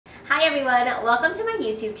Hi everyone, welcome to my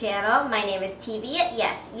YouTube channel. My name is Thivy.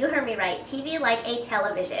 Yes, you heard me right, Thivy like a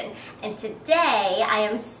television. And today I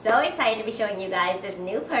am so excited to be showing you guys this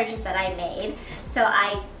new purchase that I made. So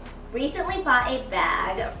I recently bought a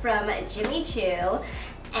bag from Choo,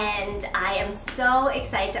 and I am so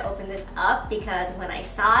excited to open this up because when I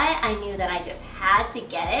saw it, I knew that I just had to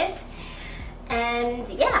get it. And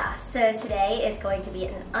yeah, so today is going to be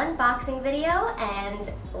an unboxing video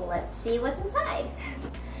and let's see what's inside.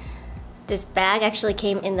 This bag actually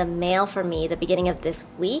came in the mail for me the beginning of this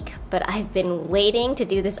week, but I've been waiting to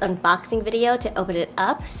do this unboxing video to open it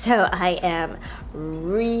up, so I am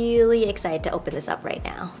really excited to open this up right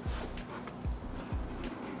now.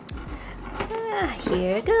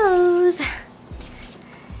 Here it goes.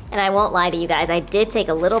 And I won't lie to you guys, I did take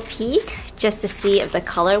a little peek just to see if the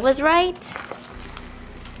color was right.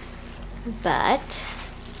 But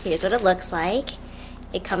here's what it looks like.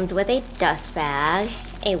 It comes with a dust bag,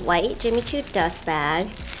 a white Choo dust bag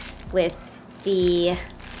with the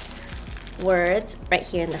words right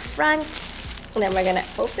here in the front. And then we're gonna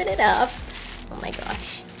open it up. Oh my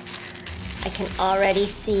gosh. I can already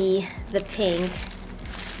see the pink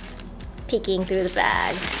peeking through the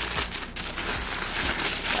bag.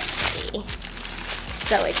 Let's see.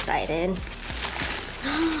 So excited.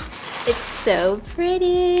 It's so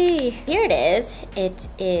pretty. Here it is. It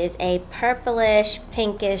is a purplish,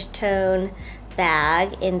 pinkish tone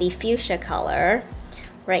bag in the fuchsia color.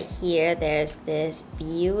 Right here, there's this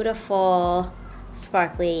beautiful,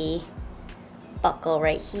 sparkly buckle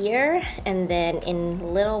right here. And then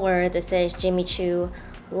in little words, it says Choo,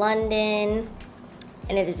 London.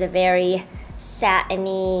 And it is a very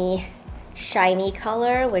satiny, shiny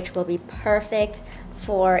color, which will be perfect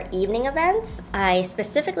for evening events. I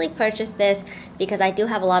specifically purchased this because I do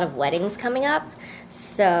have a lot of weddings coming up,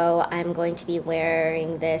 so I'm going to be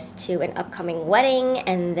wearing this to an upcoming wedding,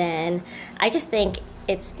 and then I just think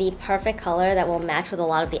it's the perfect color that will match with a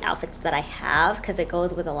lot of the outfits that I have because it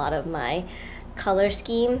goes with a lot of my color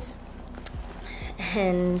schemes.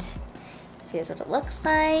 And here's what it looks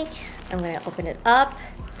like. I'm going to open it up,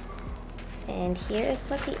 and here's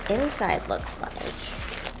what the inside looks like.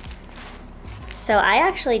 So I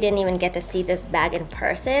actually didn't even get to see this bag in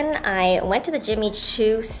person. I went to the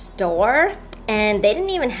Choo store and they didn't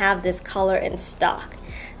even have this color in stock.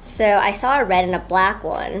 So I saw a red and a black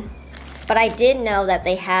one, but I did know that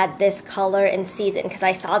they had this color in season because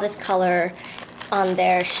I saw this color on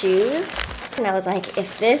their shoes. And I was like,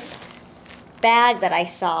 if this bag that I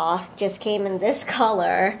saw just came in this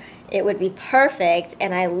color, it would be perfect.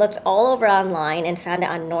 And I looked all over online and found it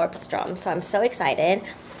on Nordstrom. So I'm so excited.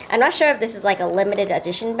 I'm not sure if this is like a limited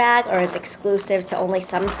edition bag or it's exclusive to only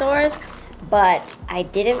some stores, but I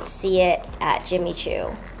didn't see it at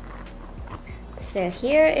Choo. So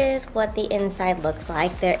here is what the inside looks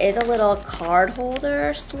like. There is a little card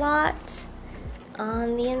holder slot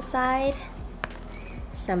on the inside.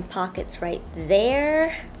 Some pockets right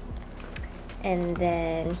there. And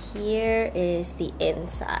then here is the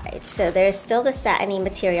inside. So there's still the satiny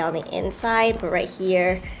material on the inside, but right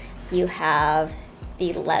here you have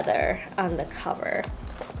the leather on the cover.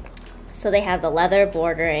 So they have the leather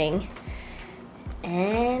bordering,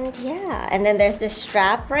 and yeah, and then there's this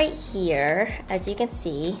strap right here. As you can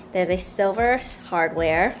see, there's a silver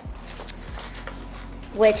hardware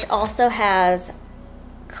which also has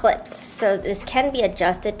clips, so this can be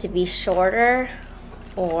adjusted to be shorter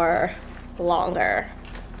or longer,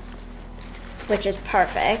 which is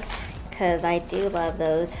perfect because I do love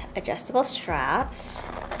those adjustable straps.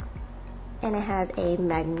 And it has a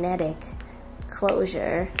magnetic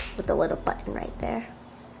closure with a little button right there.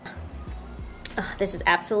 Oh, this is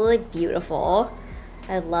absolutely beautiful.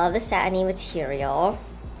 I love the satiny material.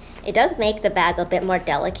 It does make the bag a bit more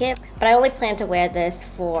delicate, but I only plan to wear this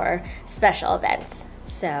for special events.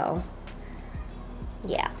 So,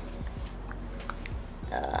 yeah.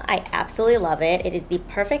 I absolutely love it. It is the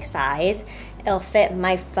perfect size. It'll fit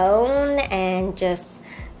my phone and just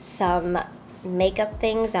some makeup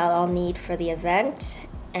things that I'll need for the event,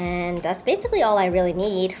 and that's basically all I really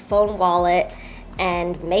need. Phone, wallet,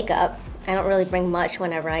 and makeup. I don't really bring much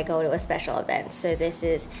whenever I go to a special event, so this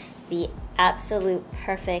is the absolute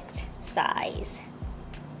perfect size.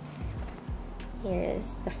 Here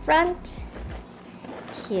is the front,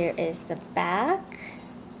 here is the back.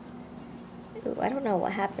 Ooh, I don't know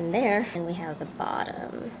what happened there. And we have the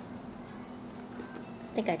bottom.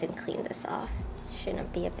 I think I can clean this off.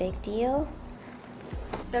 Shouldn't be a big deal.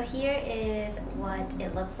 So here is what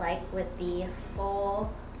it looks like with the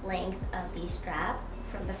full length of the strap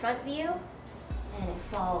from the front view, and it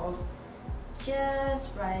falls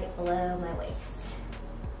just right below my waist.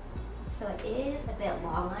 So it is a bit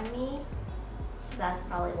long on me, so that's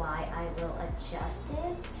probably why I will adjust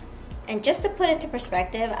it. And just to put into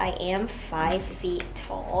perspective, I am 5 feet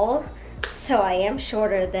tall, so I am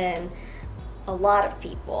shorter than a lot of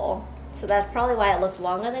people. So that's probably why it looks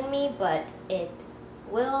longer than me, but it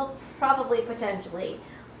will probably potentially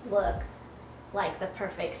look like the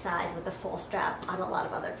perfect size with the full strap on a lot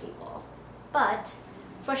of other people. But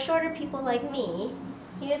for shorter people like me,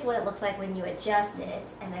 here's what it looks like when you adjust it,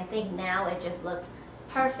 and I think now it just looks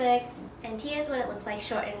perfect. And here's what it looks like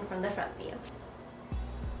shortened from the front view.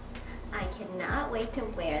 I cannot wait to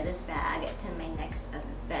wear this bag to my next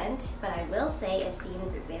event, but I will say it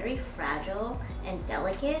seems very fragile and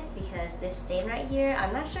delicate because this stain right here,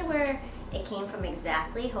 I'm not sure where it came from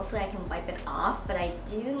exactly. Hopefully I can wipe it off, but I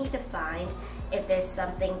do need to find if there's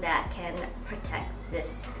something that can protect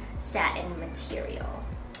this satin material.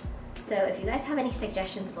 So if you guys have any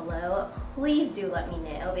suggestions below, please do let me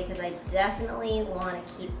know, because I definitely want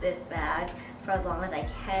to keep this bag for as long as I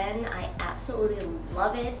can. I absolutely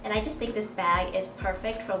love it, and I just think this bag is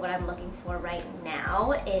perfect for what I'm looking for right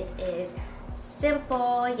now. It is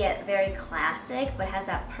simple yet very classic, but has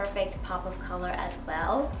that perfect pop of color as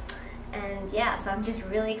well. And yeah, so I'm just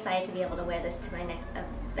really excited to be able to wear this to my next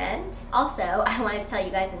event. Also, I want to tell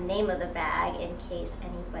you guys the name of the bag in case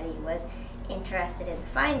anybody was interested in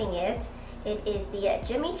finding it. It is the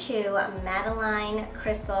Jimmy Choo Madeline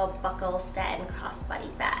Crystal Buckle Satin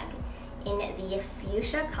Crossbody bag in the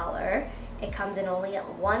fuchsia color. It comes in only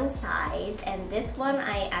one size, and this one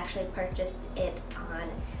I actually purchased it on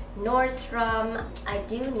Nordstrom. I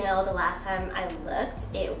do know the last time I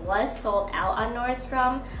looked, it was sold out on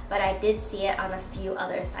Nordstrom, but I did see it on a few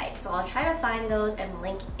other sites. So I'll try to find those and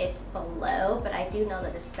link it below, but I do know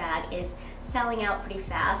that this bag is selling out pretty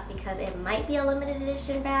fast because it might be a limited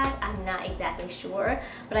edition bag. I'm not exactly sure,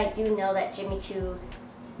 but I do know that Jimmy Choo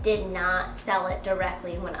did not sell it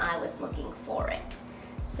directly when I was looking for it.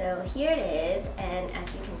 So here it is, and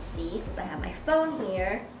as you can see, since I have my phone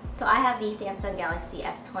here, so I have the Samsung Galaxy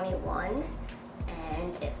S21,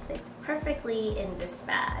 and it fits perfectly in this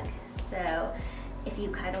bag. So if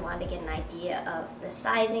you kind of want to get an idea of the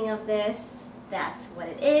sizing of this, that's what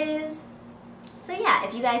it is. So yeah,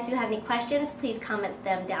 if you guys do have any questions, please comment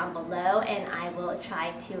them down below, and I will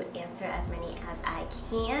try to answer as many as I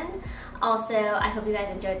can. Also, I hope you guys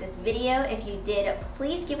enjoyed this video. If you did,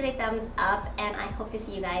 please give it a thumbs up, and I hope to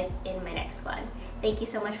see you guys in my next one. Thank you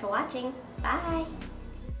so much for watching. Bye!